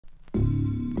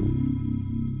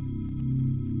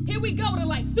we go to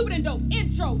like super and dope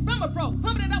intro from a pro,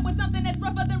 pumping it up with something that's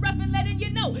rougher than rough and letting you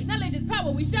know knowledge is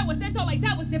power. We shower, stand tall like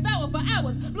towers, devour for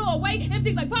hours, blow away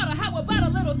MCs like powder. How about a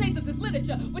little taste of this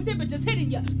literature with temperatures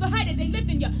hitting you so high that they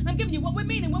lifting you? I'm giving you what we're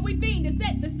meaning when we fiend to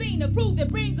set the scene to prove that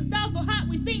brings a style so hot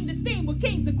we seem to steam. We're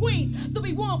kings and queens, so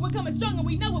we warm, we're coming strong and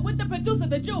we know it with the producer,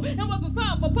 the Jew, and what's was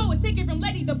powerful poets taking from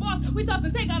Lady the Boss. We toss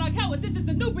and take out our cowards. This is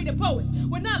the new breed of poets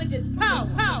where knowledge is power.